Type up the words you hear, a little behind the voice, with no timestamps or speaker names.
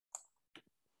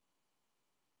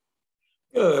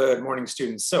Good morning,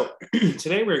 students. So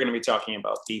today we're going to be talking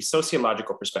about the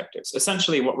sociological perspectives.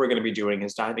 Essentially, what we're going to be doing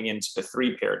is diving into the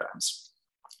three paradigms.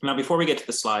 Now, before we get to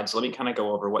the slides, let me kind of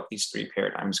go over what these three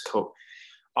paradigms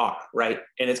are, right?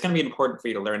 And it's going to be important for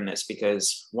you to learn this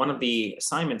because one of the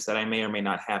assignments that I may or may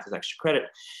not have as extra credit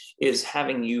is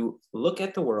having you look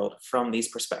at the world from these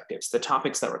perspectives, the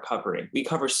topics that we're covering. We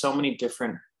cover so many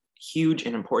different huge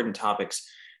and important topics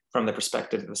from the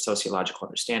perspective of the sociological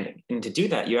understanding. And to do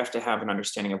that, you have to have an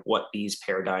understanding of what these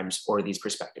paradigms or these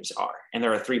perspectives are. And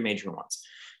there are three major ones: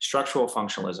 structural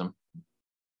functionalism,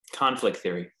 conflict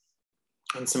theory,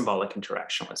 and symbolic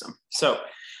interactionalism. So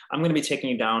I'm going to be taking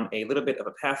you down a little bit of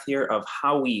a path here of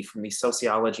how we, from the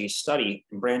sociology study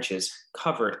and branches,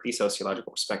 cover these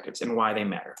sociological perspectives and why they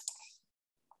matter.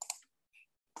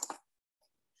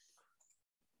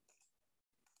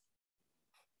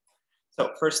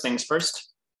 So first things first,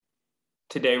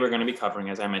 today we're going to be covering,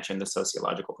 as I mentioned, the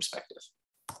sociological perspective.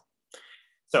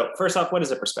 So first off, what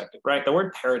is a perspective, right? The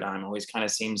word paradigm always kind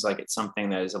of seems like it's something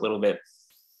that is a little bit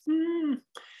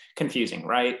confusing,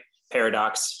 right?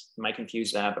 Paradox might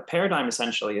confuse that, but paradigm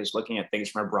essentially is looking at things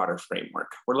from a broader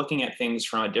framework. We're looking at things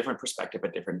from a different perspective,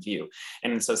 a different view.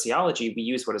 And in sociology, we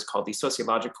use what is called the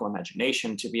sociological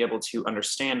imagination to be able to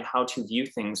understand how to view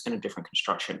things in a different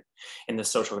construction, in the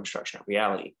social construction of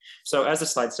reality. So as the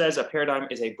slide says, a paradigm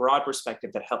is a broad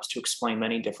perspective that helps to explain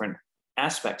many different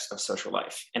aspects of social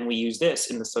life. And we use this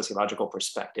in the sociological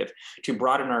perspective to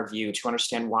broaden our view, to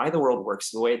understand why the world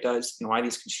works the way it does and why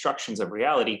these constructions of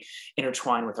reality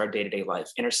intertwine with our day-to-day life,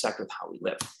 intersect with how we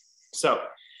live. So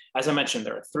as I mentioned,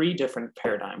 there are three different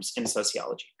paradigms in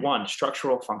sociology. One,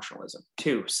 structural functionalism.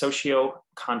 Two,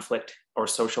 socio-conflict or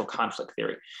social conflict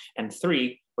theory. And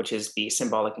three, which is the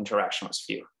symbolic interactionalist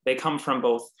view. They come from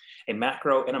both a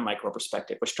macro and a micro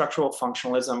perspective, where structural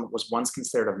functionalism was once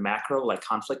considered a macro, like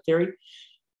conflict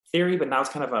theory, but now it's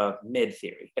kind of a mid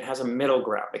theory. It has a middle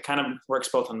ground. It kind of works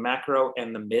both on macro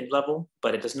and the mid level,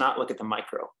 but it does not look at the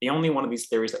micro. The only one of these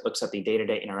theories that looks at the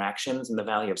day-to-day interactions and the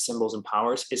value of symbols and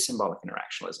powers is symbolic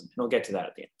interactionalism. And we'll get to that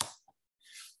at the end.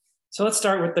 So let's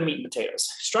start with the meat and potatoes.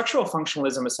 Structural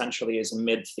functionalism essentially is a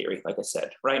mid theory, like I said,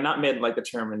 right? Not mid like the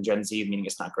term in Gen Z, meaning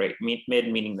it's not great. Mid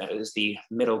meaning that it is the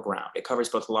middle ground. It covers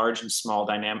both large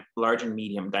and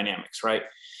medium dynamics, right?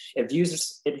 It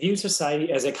views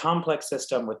society as a complex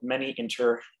system with many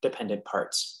interdependent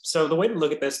parts. So the way to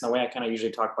look at this, and the way I kind of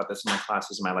usually talk about this in my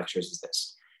classes and my lectures, is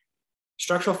this.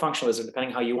 Structural functionalism,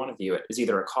 depending how you want to view it, is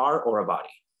either a car or a body.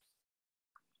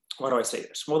 Why do I say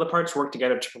this? Well, the parts work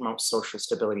together to promote social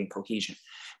stability and cohesion.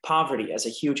 Poverty, as a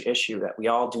huge issue that we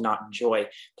all do not enjoy,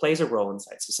 plays a role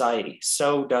inside society.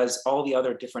 So does all the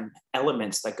other different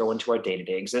elements that go into our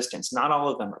day-to-day existence. Not all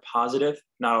of them are positive,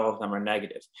 not all of them are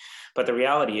negative. But the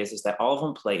reality is that all of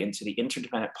them play into the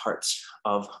interdependent parts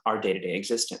of our day-to-day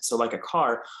existence. So like a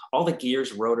car, all the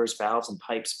gears, rotors, valves, and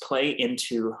pipes play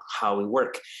into how we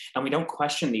work. And we don't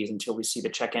question these until we see the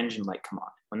check engine light come on.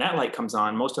 When that light comes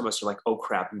on, most of us are like, oh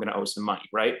crap, I'm gonna owe some money,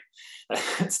 right?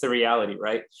 That's the reality,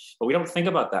 right? But we don't think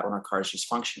about that when our car is just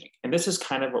functioning. And this is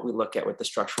kind of what we look at with the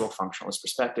structural functionalist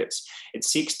perspectives.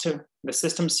 The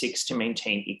system seeks to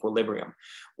maintain equilibrium.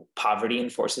 Poverty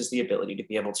enforces the ability to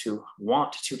be able to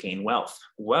want to gain wealth.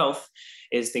 Wealth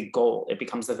is the goal. It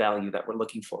becomes the value that we're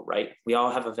looking for, right? We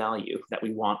all have a value that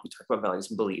we want. We talk about values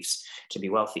and beliefs to be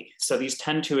wealthy. So these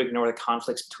tend to ignore the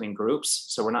conflicts between groups.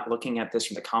 So we're not looking at this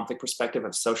from the conflict perspective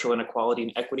of social inequality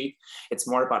and equity. It's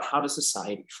more about how does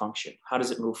society function? How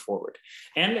does it move forward?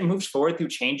 And it moves forward through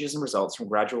changes and results from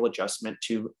gradual adjustment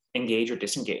to engage or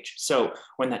disengage. So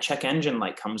when that check engine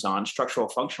light comes on, structural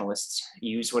functionalists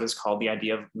use what is called the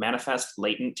idea of manifest,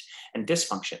 latent, and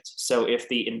dysfunctions. So if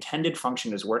the intended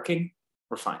function is working,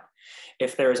 we're fine.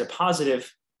 If there is a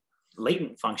positive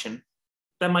latent function,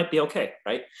 that might be okay,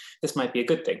 right? This might be a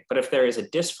good thing. But if there is a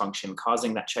dysfunction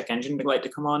causing that check engine light to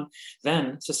come on,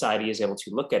 then society is able to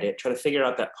look at it, try to figure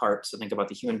out that part. So think about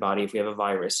the human body. If we have a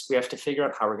virus, we have to figure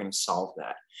out how we're going to solve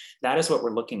that. That is what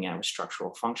we're looking at with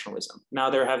structural functionalism. Now,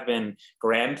 there have been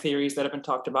grand theories that have been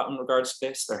talked about in regards to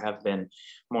this. There have been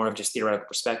more of just theoretical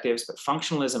perspectives, but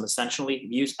functionalism essentially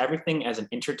views everything as an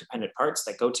interdependent parts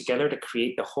that go together to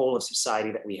create the whole of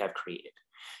society that we have created.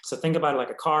 So think about it like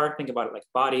a car, think about it like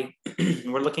a body.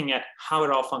 We're looking at how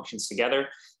it all functions together,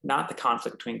 not the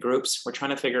conflict between groups. We're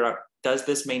trying to figure out, does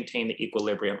this maintain the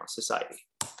equilibrium of society?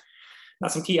 Now,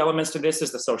 some key elements to this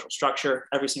is the social structure.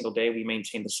 Every single day, we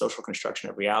maintain the social construction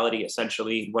of reality.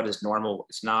 Essentially, what is normal, what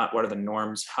is not, what are the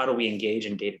norms, how do we engage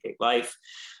in day-to-day life?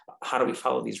 How do we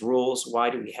follow these rules?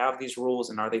 Why do we have these rules?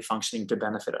 And are they functioning to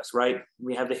benefit us, right?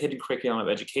 We have the hidden curriculum of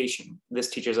education. This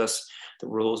teaches us the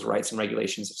rules, rights, and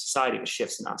regulations of society, the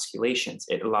shifts and osculations.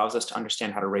 It allows us to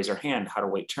understand how to raise our hand, how to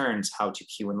wait turns, how to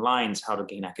queue in lines, how to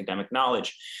gain academic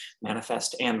knowledge,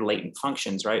 manifest and latent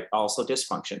functions, right? Also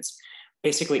dysfunctions.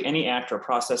 Basically, any act or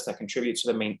process that contributes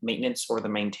to the maintenance or the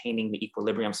maintaining the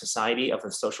equilibrium society of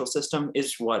the social system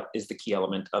is what is the key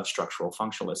element of structural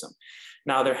functionalism.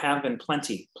 Now, there have been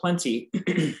plenty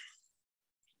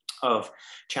of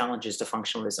challenges to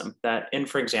functionalism that,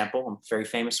 for example, a very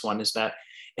famous one is that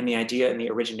in the idea and the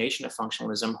origination of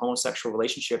functionalism, homosexual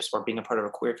relationships or being a part of a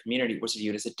queer community was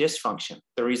viewed as a dysfunction.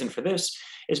 The reason for this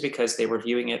is because they were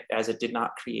viewing it as it did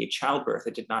not create childbirth.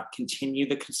 It did not continue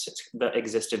the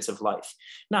existence of life.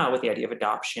 Now, with the idea of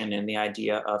adoption and the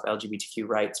idea of LGBTQ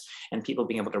rights and people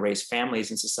being able to raise families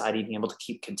and society being able to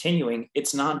keep continuing,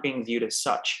 it's not being viewed as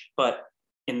such. But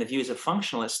in the views of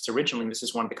functionalists, originally, this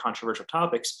is one of the controversial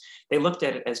topics, they looked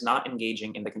at it as not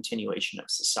engaging in the continuation of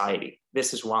society.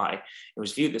 This is why it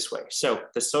was viewed this way. So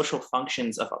the social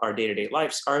functions of our day-to-day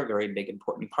lives are a very big,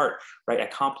 important part, right? A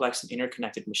complex and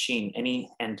interconnected machine,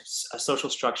 and a social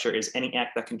structure is any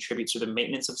act that contributes to the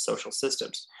maintenance of social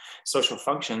systems. Social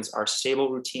functions are stable,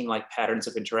 routine-like patterns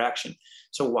of interaction.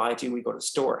 So why do we go to the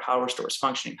store? How are stores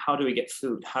functioning? How do we get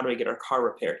food? How do we get our car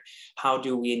repaired? How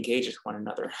do we engage with one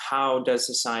another? How does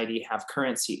society have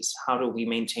currencies? How do we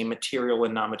maintain material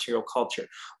and non-material culture?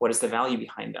 What is the value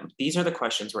behind them? These are the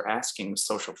questions we're asking with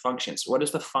social functions. What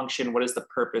is the function? What is the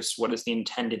purpose? What is the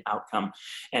intended outcome?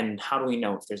 And how do we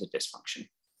know if there's a dysfunction?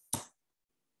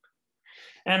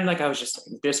 And like I was just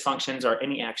saying, dysfunctions are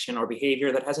any action or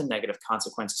behavior that has a negative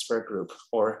consequences for a group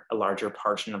or a larger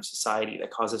portion of society that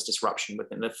causes disruption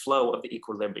within the flow of the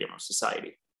equilibrium of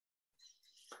society.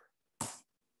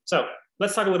 So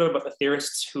let's talk a little bit about the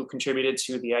theorists who contributed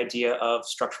to the idea of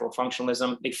structural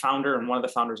functionalism. The founder and one of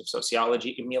the founders of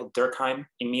sociology, Emil Durkheim.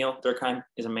 Emil Durkheim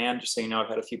is a man, just so you know. I've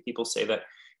had a few people say that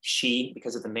she,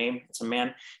 because of the name, it's a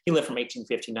man. He lived from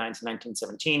 1859 to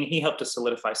 1917. He helped to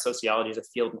solidify sociology as a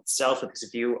field in itself with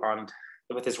his view on,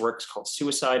 with his works called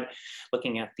Suicide,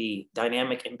 looking at the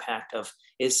dynamic impact of,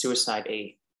 is suicide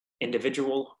a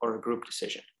individual or a group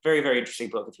decision? Very, very interesting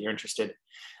book if you're interested.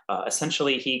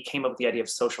 Essentially, he came up with the idea of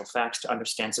social facts to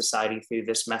understand society through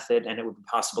this method, and it would be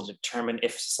possible to determine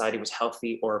if society was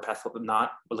healthy or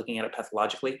not. We're looking at it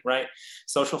pathologically, right?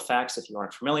 Social facts, if you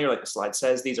aren't familiar, like the slide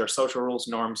says, these are social rules,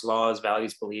 norms, laws,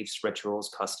 values, beliefs, rituals,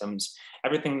 customs,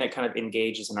 everything that kind of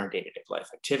engages in our day-to-day life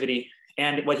activity.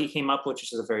 And what he came up with,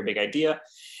 which is a very big idea,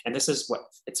 and this is why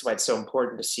it's so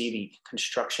important to see the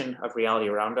construction of reality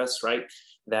around us, right?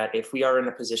 That if we are in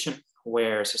a position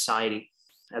where society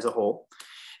as a whole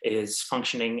is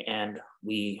functioning and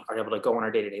we are able to go on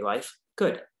our day-to-day life,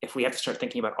 good. If we have to start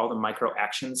thinking about all the micro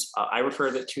actions, I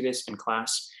refer to this in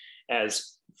class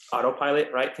as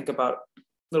autopilot, right? Think about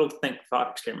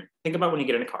thought experiment. Think about when you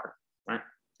get in a car, right?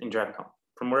 And driving home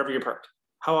from wherever you're parked.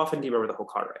 How often do you remember the whole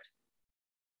car ride?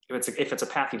 If it's a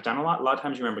path you've done a lot of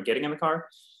times you remember getting in the car,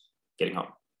 getting home,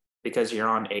 because you're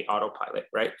on a autopilot,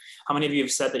 right? How many of you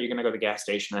have said that you're gonna go to the gas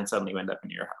station and suddenly you end up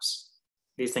in your house?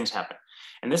 These things happen.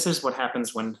 And this is what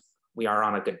happens when we are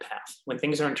on a good path. When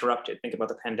things are interrupted, think about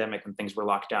the pandemic when things were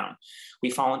locked down, we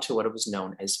fall into what was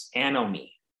known as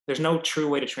anomie. There's no true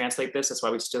way to translate this. That's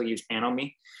why we still use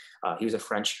anomie. He was a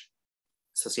French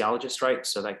sociologist, right?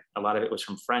 So like a lot of it was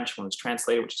from French when it was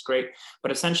translated, which is great,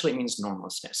 but essentially it means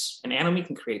normlessness. And anomie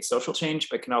can create social change,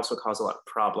 but can also cause a lot of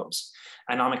problems.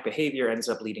 Anomic behavior ends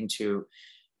up leading to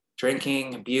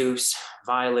drinking, abuse,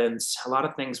 violence, a lot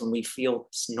of things. When we feel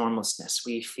normlessness,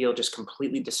 we feel just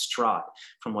completely distraught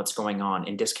from what's going on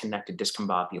and disconnected,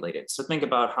 discombobulated. So think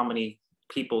about how many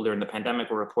people during the pandemic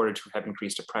were reported to have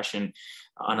increased depression,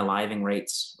 unaliving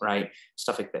rates, right?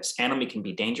 Stuff like this. Anomie can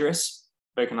be dangerous,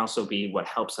 but it can also be what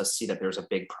helps us see that there's a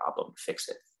big problem, fix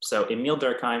it. So Emil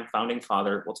Durkheim, founding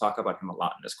father, we'll talk about him a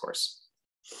lot in this course.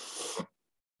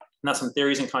 Now, some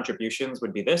theories and contributions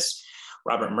would be this.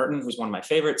 Robert Merton, who's one of my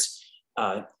favorites,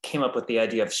 came up with the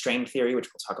idea of strain theory, which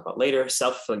we'll talk about later.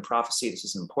 Self-fulfilling prophecy, this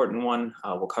is an important one.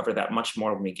 We'll cover that much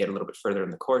more when we get a little bit further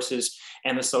in the courses.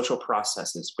 And the social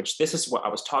processes, which this is what I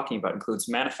was talking about, includes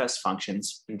manifest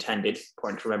functions, intended,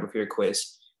 important to remember for your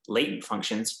quiz, latent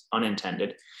functions,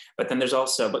 unintended. But then there's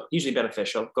also, but usually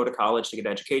beneficial, go to college to get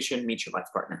education, meet your life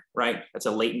partner, right? That's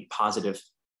a latent positive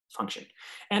function.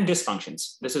 And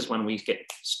dysfunctions. This is when we get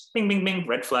bing, bing, bing,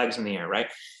 red flags in the air, right?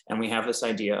 And we have this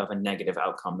idea of a negative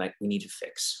outcome that we need to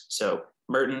fix. So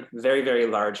Merton, very, very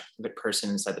large person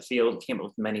inside the field, came up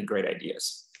with many great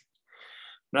ideas.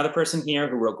 Another person here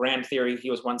who wrote grand theory, he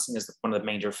was once seen as one of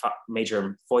the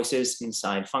major voices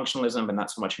inside functionalism, but not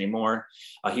so much anymore.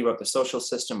 He wrote The Social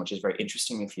System, which is very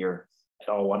interesting if you're at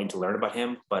all wanting to learn about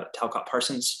him. But Talcott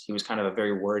Parsons, he was kind of a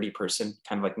very wordy person,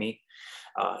 kind of like me.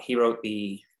 He wrote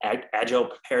the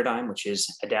Agile paradigm, which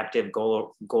is adaptive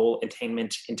goal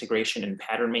attainment, integration, and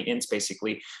pattern maintenance,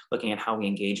 basically looking at how we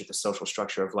engage with the social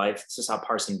structure of life. This is how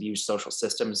Parsons views social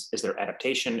systems. Is there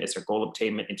adaptation? Is there goal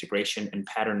attainment, integration, and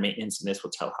pattern maintenance? And this will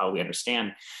tell how we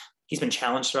understand. He's been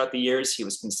challenged throughout the years. He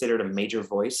was considered a major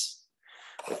voice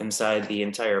inside the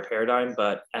entire paradigm,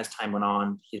 but as time went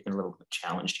on, he's been a little bit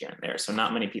challenged here and there. So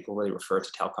not many people really refer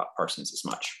to Talcott Parsons as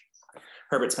much.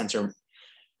 Herbert Spencer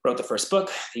wrote the first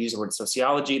book. He used the word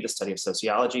sociology, the study of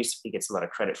sociology, so he gets a lot of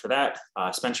credit for that.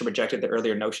 Spencer rejected the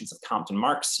earlier notions of Comte and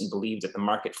Marx and believed that the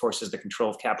market forces the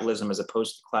control of capitalism as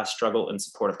opposed to class struggle in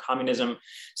support of communism.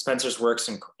 Spencer's works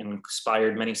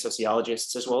inspired many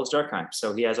sociologists as well as Durkheim,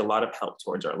 so he has a lot of help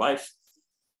towards our life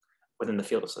within the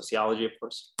field of sociology, of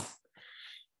course.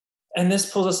 And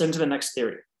this pulls us into the next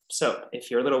theory. So if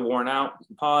you're a little worn out, you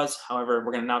can pause. However,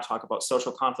 we're going to now talk about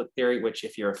social conflict theory, which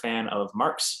if you're a fan of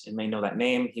Marx, you may know that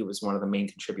name. He was one of the main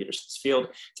contributors to this field.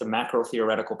 It's a macro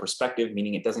theoretical perspective,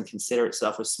 meaning it doesn't consider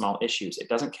itself as small issues. It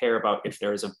doesn't care about if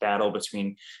there is a battle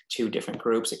between two different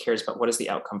groups. It cares about what is the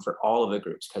outcome for all of the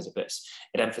groups because of this.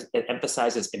 It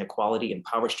emphasizes inequality in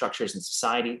power structures in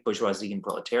society, bourgeoisie and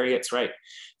proletariats, right?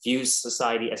 Views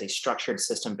society as a structured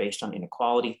system based on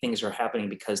inequality. Things are happening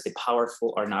because the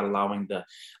powerful are not allowing the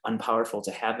unpowerful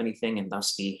to have anything, and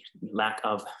thus the lack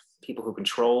of people who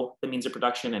control the means of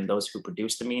production and those who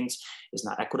produce the means is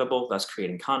not equitable, thus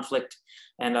creating conflict.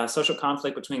 And social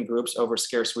conflict between groups over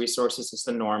scarce resources is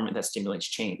the norm, and that stimulates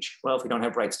change. Well, if we don't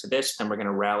have rights to this, then we're going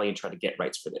to rally and try to get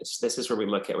rights for this. This is where we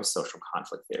look at with social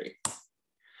conflict theory.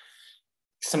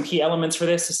 Some key elements for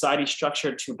this: society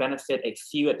structured to benefit a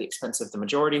few at the expense of the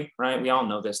majority, right? We all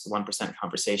know this, the 1%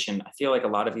 conversation. I feel like a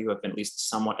lot of you have been at least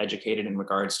somewhat educated in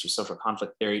regards to social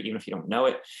conflict theory, even if you don't know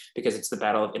it, because it's the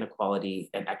battle of inequality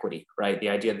and equity, right? The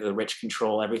idea that the rich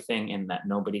control everything and that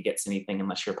nobody gets anything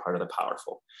unless you're part of the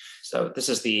powerful. So this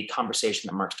is the conversation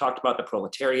that Marx talked about: the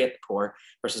proletariat, the poor,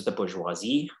 versus the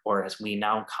bourgeoisie, or as we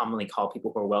now commonly call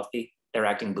people who are wealthy, they're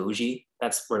acting bougie.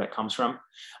 That's where that comes from.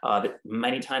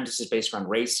 Many times this is based around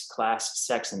race, class,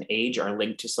 sex, and age are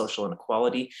linked to social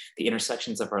inequality, the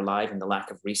intersections of our life and the lack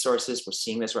of resources. We're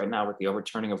seeing this right now with the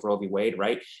overturning of Roe v. Wade,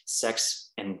 right?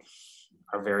 Sex and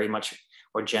are very much,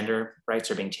 or gender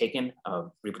rights are being taken,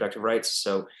 reproductive rights.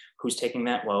 So who's taking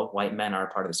that? Well, white men are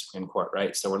part of the Supreme Court,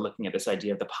 right? So we're looking at this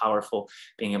idea of the powerful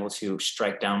being able to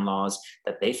strike down laws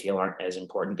that they feel aren't as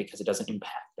important because it doesn't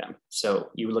impact them. So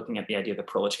you're looking at the idea of the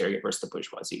proletariat versus the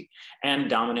bourgeoisie, and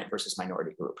dominant versus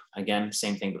minority group. Again,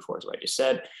 same thing before as what I just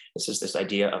said. This is this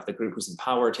idea of the group who's in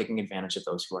power taking advantage of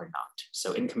those who are not.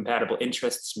 So incompatible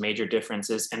interests, major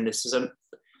differences, and this is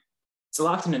it's a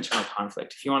locked in internal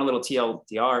conflict. If you want a little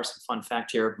TLDR, some fun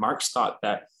fact here, Marx thought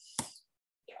that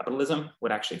capitalism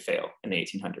would actually fail in the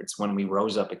 1800s when we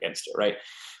rose up against it, right?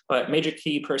 But major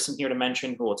key person here to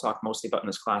mention, who we'll talk mostly about in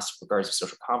this class with regards to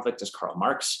social conflict, is Karl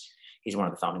Marx. He's one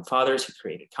of the founding fathers. He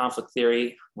created conflict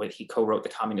theory. He co-wrote the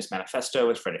Communist Manifesto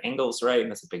with Friedrich Engels, right? And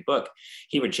that's a big book.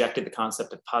 He rejected the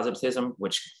concept of positivism,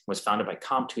 which was founded by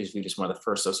Comte, who's viewed as one of the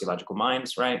first sociological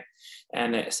minds, right?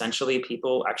 And essentially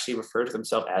people actually refer to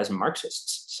themselves as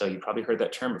Marxists. So you probably heard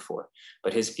that term before,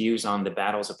 but his views on the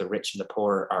battles of the rich and the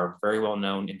poor are very well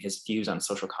known, and his views on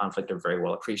social conflict are very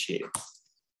well appreciated.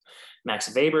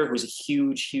 Max Weber, who's a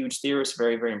huge, huge theorist,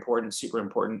 very, very important, super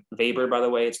important. Weber, by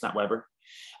the way, it's not Weber.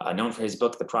 Known for his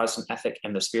book, The Protestant Ethic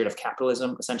and the Spirit of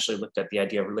Capitalism, essentially looked at the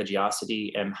idea of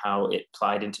religiosity and how it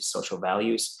applied into social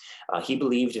values. He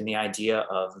believed in the idea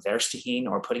of Verstehen,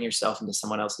 or putting yourself into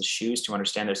someone else's shoes to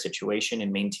understand their situation,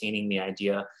 and maintaining the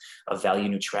idea of value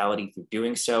neutrality through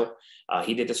doing so.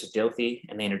 He did this with Dilthey,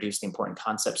 and they introduced the important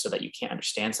concept so that you can't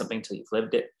understand something until you've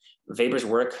lived it. Weber's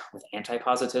work with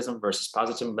anti-positivism versus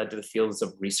positivism led to the fields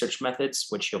of research methods,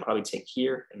 which you'll probably take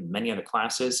here in many other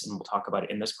classes, and we'll talk about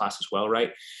it in this class as well,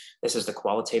 right? This is the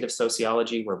qualitative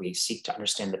sociology, where we seek to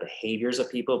understand the behaviors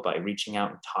of people by reaching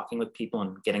out and talking with people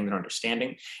and getting their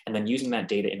understanding, and then using that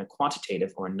data in a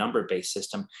quantitative or a number-based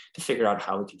system to figure out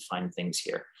how we can find things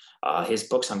here. His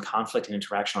books on conflict and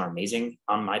interaction are amazing.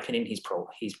 In my opinion,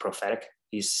 he's prophetic.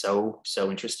 He's so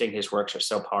interesting. His works are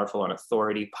so powerful on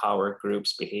authority, power,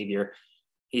 groups, behavior.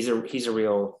 He's got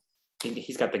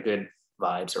the good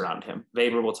vibes around him.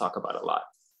 Weber we'll talk about a lot.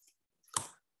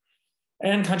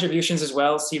 And contributions as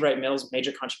well. C. Wright Mill's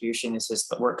major contribution is his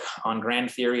work on grand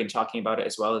theory and talking about it,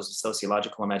 as well as the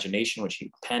sociological imagination, which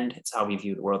he penned. It's how we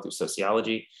view the world through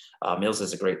sociology. Mills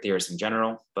is a great theorist in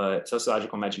general, but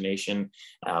sociological imagination,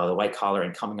 the white collar,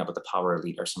 and coming up with the power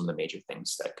elite are some of the major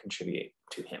things that contribute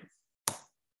to him.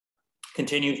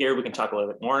 Continue here, we can talk a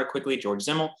little bit more quickly. George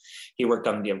Simmel, he worked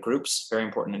on the idea of groups, very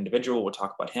important individual. We'll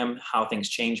talk about him, how things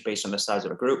change based on the size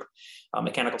of a group.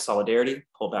 Mechanical solidarity,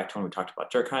 pull back to when we talked about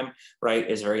Durkheim,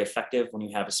 right, is very effective when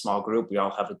you have a small group. We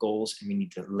all have the goals and we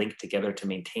need to link together to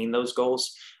maintain those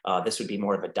goals. This would be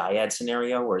more of a dyad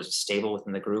scenario, where it's stable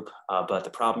within the group. But the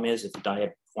problem is if the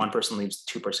dyad, one person leaves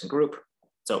the two-person group,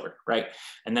 it's over, right?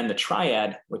 And then the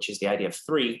triad, which is the idea of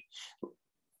three,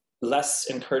 less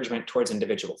encouragement towards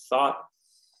individual thought,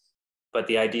 but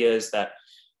the idea is that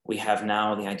we have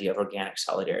now the idea of organic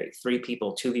solidarity. Three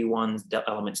people, 2v1,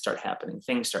 elements start happening,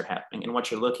 things start happening. And what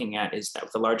you're looking at is that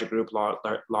with a larger group,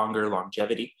 longer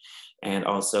longevity, and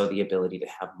also the ability to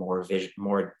have more vision,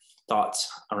 more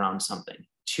thoughts around something.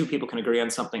 Two people can agree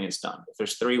on something, it's done. If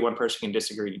there's three, one person can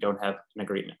disagree, you don't have an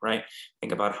agreement, right?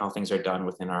 Think about how things are done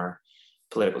within our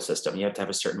political system. You have to have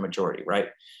a certain majority, right?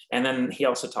 And then he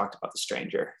also talked about the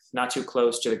stranger, not too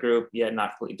close to the group, yet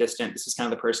not completely distant. This is kind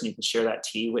of the person you can share that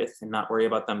tea with and not worry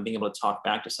about them being able to talk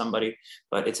back to somebody.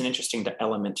 But it's an interesting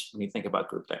element when you think about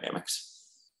group dynamics.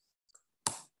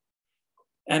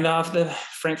 And the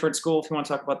Frankfurt School, if you want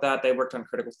to talk about that, they worked on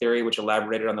critical theory, which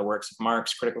elaborated on the works of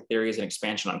Marx. Critical theory is an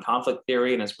expansion on conflict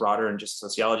theory and is broader than just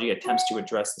sociology, attempts to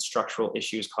address the structural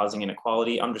issues causing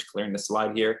inequality. I'm just clearing the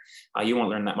slide here. You won't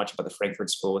learn that much about the Frankfurt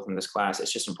School within this class.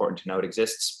 It's just important to know it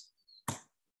exists.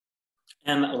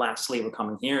 And lastly, we're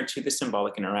coming here to the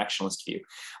symbolic interactionalist view.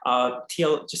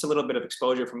 Just a little bit of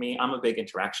exposure for me. I'm a big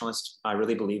interactionalist. I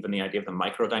really believe in the idea of the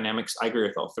microdynamics. I agree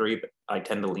with all three, but I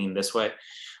tend to lean this way.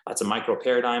 It's a micro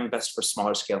paradigm, best for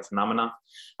smaller scale phenomena.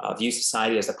 View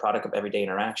society as the product of everyday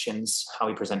interactions, how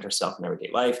we present ourselves in everyday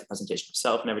life, the presentation of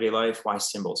self in everyday life, why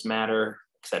symbols matter,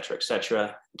 et cetera, et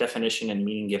cetera. Definition and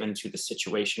meaning given to the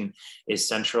situation is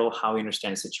central. How we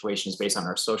understand a situation is based on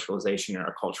our socialization and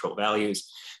our cultural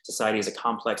values. Society is a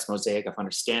complex mosaic of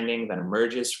understanding that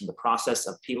emerges from the process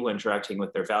of people interacting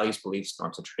with their values, beliefs,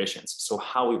 norms, and traditions. So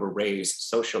how we were raised,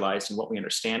 socialized, and what we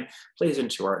understand plays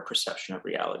into our perception of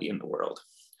reality in the world.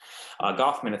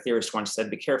 Goffman, a theorist, once said,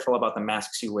 be careful about the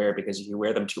masks you wear, because if you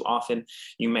wear them too often,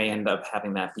 you may end up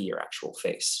having that be your actual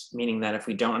face. Meaning that if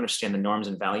we don't understand the norms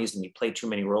and values and we play too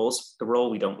many roles, the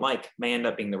role we don't like may end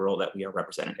up being the role that we are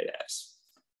represented as.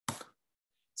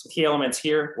 Some key elements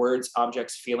here: words,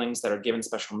 objects, feelings that are given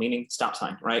special meaning. Stop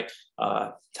sign, right?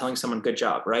 Telling someone good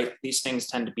job, right? These things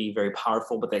tend to be very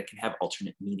powerful, but they can have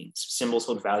alternate meanings. Symbols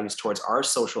hold values towards our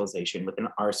socialization within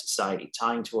our society,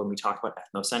 tying to when we talk about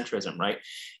ethnocentrism, right?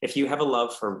 If you have a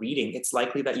love for reading, it's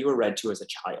likely that you were read to as a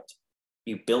child.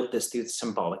 You built this through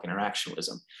symbolic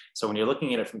interactionalism. So when you're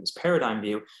looking at it from this paradigm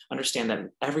view, understand that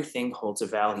everything holds a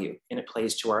value and it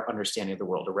plays to our understanding of the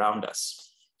world around us.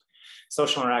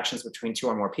 Social interactions between two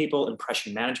or more people,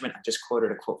 impression management. I just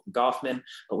quoted a quote from Goffman,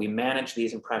 but we manage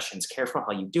these impressions. Careful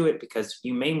how you do it, because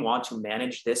you may want to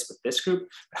manage this with this group,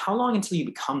 but how long until you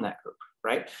become that group,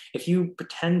 right? If you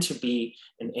pretend to be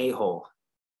an a-hole,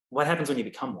 what happens when you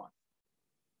become one?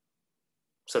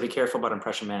 So be careful about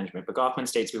impression management. But Goffman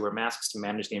states we wear masks to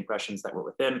manage the impressions that we're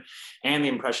within, and the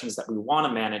impressions that we want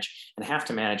to manage and have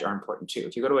to manage are important too.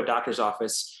 If you go to a doctor's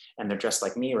office and they're dressed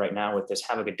like me right now with this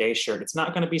 "Have a Good Day" shirt, it's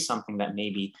not going to be something that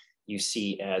maybe you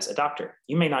see as a doctor.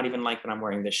 You may not even like that I'm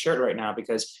wearing this shirt right now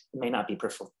because it may not be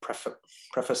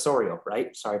professorial,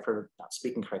 right? Sorry for not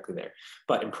speaking correctly there.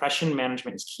 But impression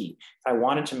management is key. If I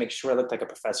wanted to make sure I looked like a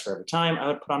professor every time, I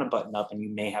would put on a button up, and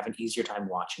you may have an easier time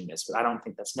watching this, but I don't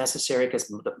think that's necessary, because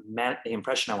the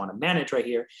impression I want to manage right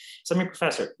here is I'm a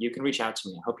professor. You can reach out to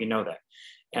me. I hope you know that.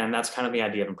 And that's kind of the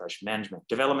idea of impression management.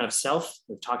 Development of self.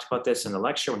 We've talked about this in the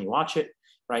lecture when you watch it.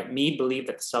 Right? Mead believed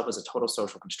that the self is a total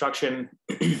social construction,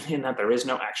 in that there is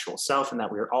no actual self, and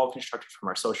that we are all constructed from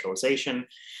our socialization,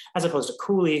 as opposed to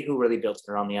Cooley, who really built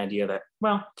it around the idea that,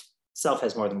 well, self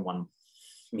has more than one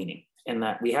meaning, and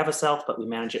that we have a self, but we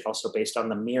manage it also based on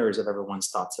the mirrors of everyone's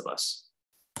thoughts of us.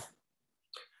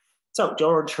 So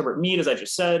George Herbert Mead, as I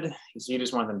just said, he's viewed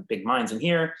as one of the big minds in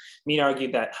here. Mead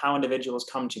argued that how individuals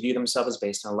come to view themselves is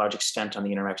based on a large extent on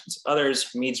the interactions of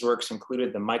others. Mead's works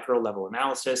included the micro-level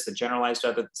analysis, the generalized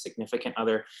other, the significant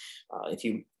other. If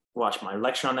you watch my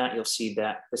lecture on that, you'll see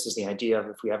that this is the idea of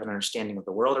if we have an understanding of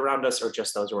the world around us, or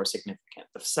just those who are significant.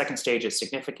 The second stage is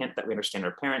significant, that we understand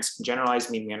our parents.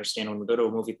 Generalized meaning we understand when we go to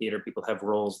a movie theater, people have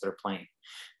roles they're playing.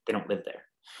 They don't live there.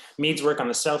 Mead's work on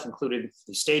the self included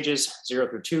the stages 0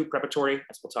 through 2, preparatory,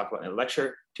 as we'll talk about in the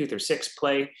lecture, 2 through 6,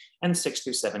 play, and 6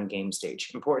 through 7, game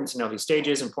stage. Important to know these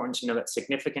stages, important to know that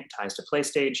significant ties to play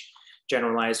stage,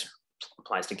 generalized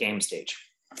applies to game stage.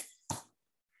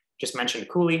 Just mentioned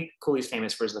Cooley. Cooley's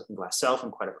famous for his looking glass self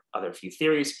and quite other few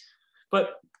theories,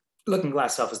 but looking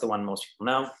glass self is the one most people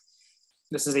know.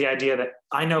 This is the idea that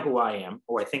I know who I am,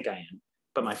 or I think I am,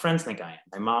 but my friends think I am,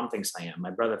 my mom thinks I am, my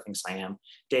brother thinks I am,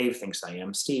 Dave thinks I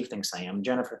am, Steve thinks I am,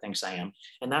 Jennifer thinks I am,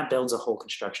 and that builds a whole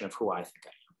construction of who I think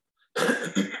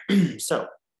I am. So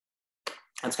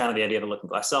that's kind of the idea of the looking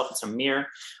glass self. It's a mirror.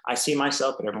 I see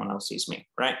myself, but everyone else sees me,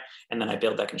 right? And then I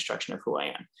build that construction of who I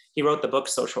am. He wrote the book,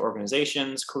 Social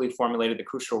Organizations. Cooley formulated the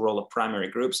crucial role of primary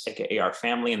groups, aka our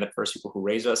family and the first people who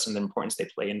raise us and the importance they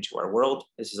play into our world.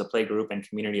 This is a play group and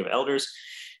community of elders.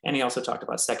 And he also talked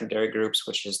about secondary groups,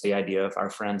 which is the idea of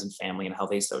our friends and family and how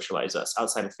they socialize us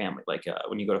outside of family, like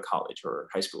when you go to college or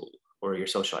high school, or you're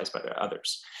socialized by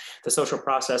others. The social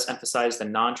process emphasized the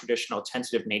non-traditional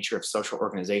tentative nature of social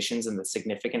organizations and the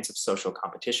significance of social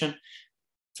competition.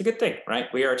 It's a good thing, right?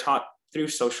 We are taught through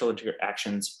social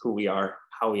interactions who we are,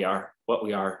 how we are,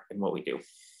 and what we do.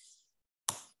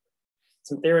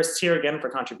 Some theorists here again for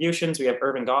contributions. We have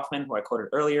Erving Goffman, who I quoted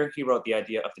earlier. He wrote the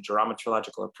idea of the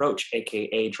dramaturgical approach,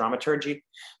 AKA dramaturgy.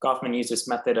 Goffman used this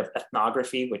method of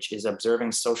ethnography, which is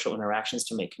observing social interactions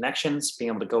to make connections, being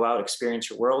able to go out, experience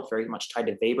your world, very much tied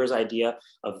to Weber's idea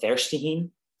of Verstehen.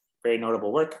 Very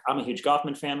notable work. I'm a huge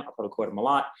Goffman fan. I'll probably quote him a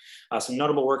lot. Some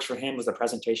notable works for him was The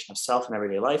Presentation of Self in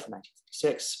Everyday Life in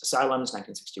 1956, Asylums,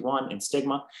 1961, and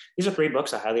Stigma. These are 3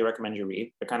 books I highly recommend you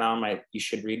read. They're kind of on my you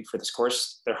should read for this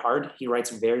course. They're hard. He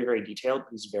writes very, very detailed, but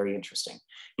he's very interesting.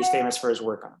 He's famous for his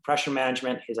work on pressure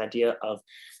management, his idea of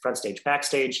front stage,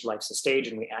 backstage, life's a stage,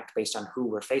 and we act based on who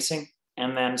we're facing.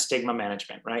 And then stigma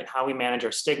management, right? How we manage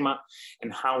our stigma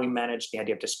and how we manage the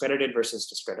idea of discredited versus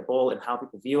discreditable and how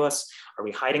people view us. Are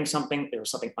we hiding something? There's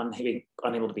something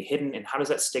unable to be hidden. And how does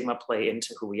that stigma play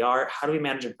into who we are? How do we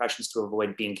manage impressions to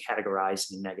avoid being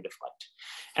categorized in a negative light?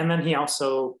 And then he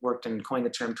also worked and coined the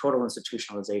term total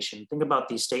institutionalization. Think about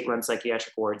these state-run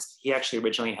psychiatric wards he actually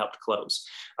originally helped close.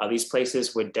 These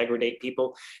places would degrade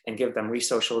people and give them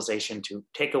resocialization to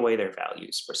take away their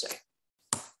values, per se.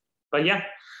 But yeah,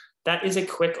 that is a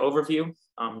quick overview.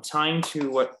 Tying to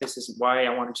what this is, why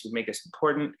I wanted to make this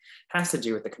important, has to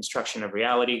do with the construction of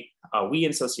reality. We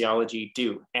in sociology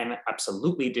do, and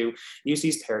absolutely do, use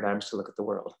these paradigms to look at the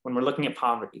world. When we're looking at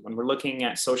poverty, when we're looking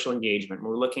at social engagement, when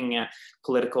we're looking at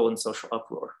political and social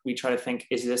uproar, we try to think,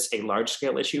 is this a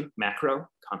large-scale issue, macro,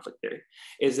 conflict theory?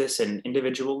 Is this an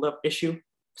individual issue,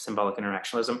 symbolic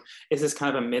interactionalism? Is this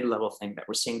kind of a mid-level thing that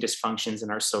we're seeing dysfunctions in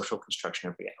our social construction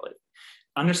of reality?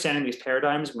 Understanding these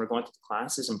paradigms when we're going through the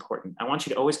class is important. I want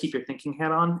you to always keep your thinking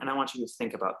hat on, and I want you to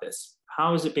think about this.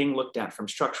 How is it being looked at from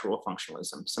structural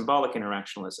functionalism, symbolic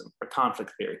interactionalism, or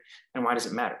conflict theory, and why does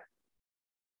it matter?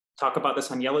 Talk about this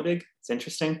on Yellow Dig. It's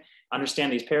interesting.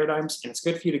 Understand these paradigms, and it's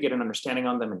good for you to get an understanding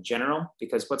on them in general,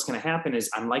 because what's going to happen is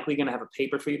I'm likely going to have a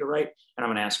paper for you to write, and I'm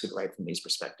going to ask you to write from these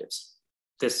perspectives.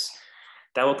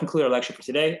 That will conclude our lecture for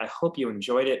today. I hope you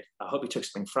enjoyed it. I hope you took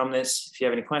something from this. If you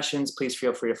have any questions, please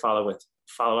feel free to follow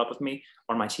up with me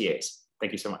or my TAs.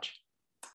 Thank you so much.